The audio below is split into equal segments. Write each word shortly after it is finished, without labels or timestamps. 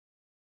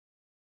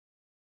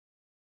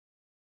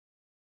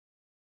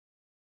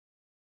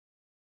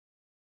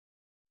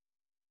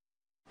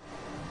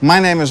My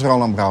name is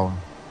Roland Brouwer,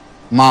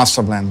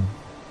 Master Blender,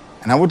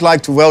 and I would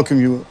like to welcome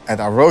you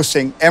at our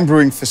roasting and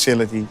brewing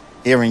facility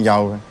here in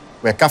Jouwen,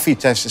 where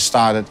Cafitesse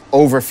started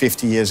over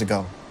 50 years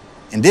ago.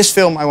 In this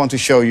film, I want to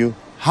show you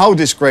how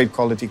this great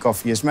quality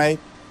coffee is made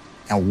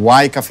and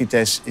why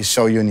Cafitesse is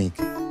so unique.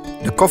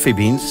 The coffee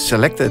beans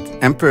selected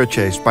and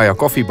purchased by our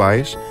coffee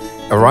buyers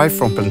arrive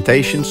from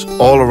plantations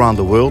all around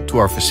the world to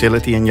our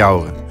facility in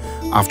Jouwen,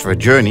 after a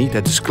journey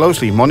that is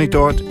closely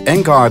monitored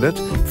and guarded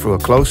through a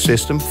closed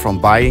system from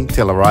buying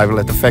till arrival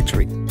at the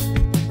factory.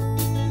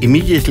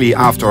 Immediately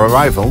after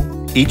arrival,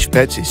 each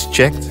batch is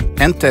checked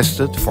and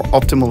tested for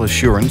optimal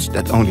assurance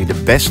that only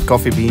the best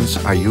coffee beans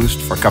are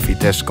used for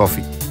Cafitesse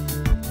coffee.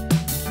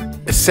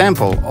 A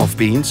sample of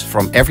beans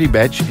from every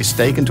batch is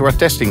taken to our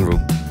testing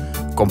room,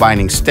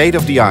 combining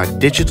state-of-the-art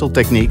digital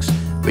techniques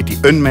with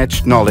the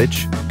unmatched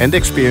knowledge and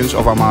experience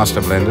of our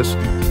master blenders.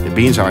 The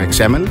beans are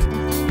examined,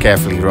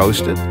 carefully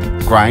roasted,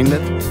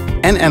 grinded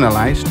and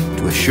analyzed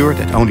to assure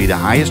that only the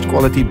highest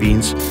quality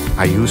beans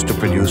are used to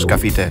produce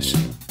Cafitesse.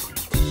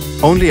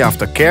 Only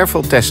after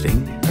careful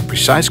testing, a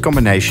precise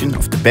combination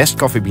of the best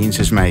coffee beans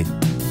is made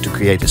to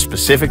create a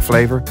specific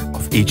flavor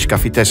of each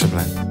Cafitesse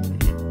blend.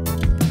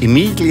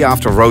 Immediately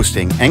after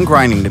roasting and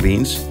grinding the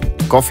beans,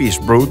 the coffee is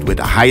brewed with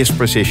the highest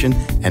precision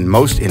and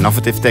most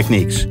innovative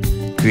techniques,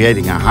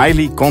 creating a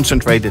highly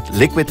concentrated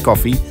liquid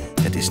coffee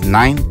that is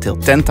 9 till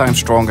 10 times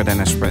stronger than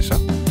espresso.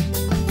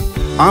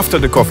 After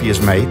the coffee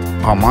is made,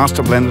 our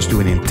master blenders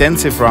do an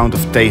intensive round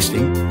of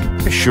tasting,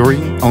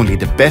 assuring only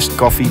the best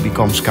coffee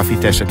becomes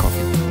Cafitesse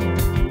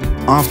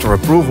coffee. After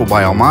approval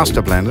by our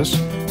master blenders,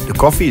 the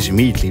coffee is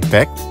immediately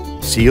packed,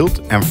 sealed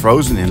and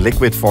frozen in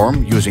liquid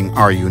form using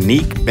our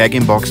unique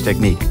bag-in-box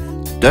technique,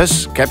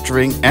 thus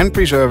capturing and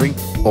preserving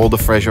all the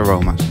fresh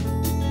aromas.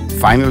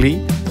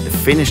 Finally, the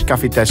finished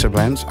Cafitesse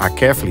blends are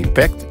carefully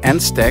packed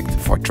and stacked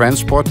for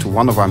transport to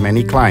one of our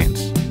many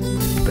clients,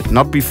 but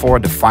not before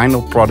the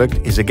final product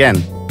is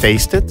again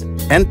tasted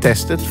and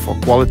tested for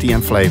quality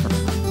and flavor.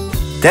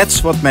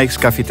 That's what makes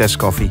Cafitesse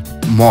coffee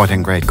more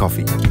than great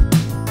coffee.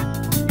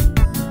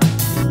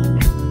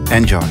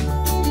 Enjoy.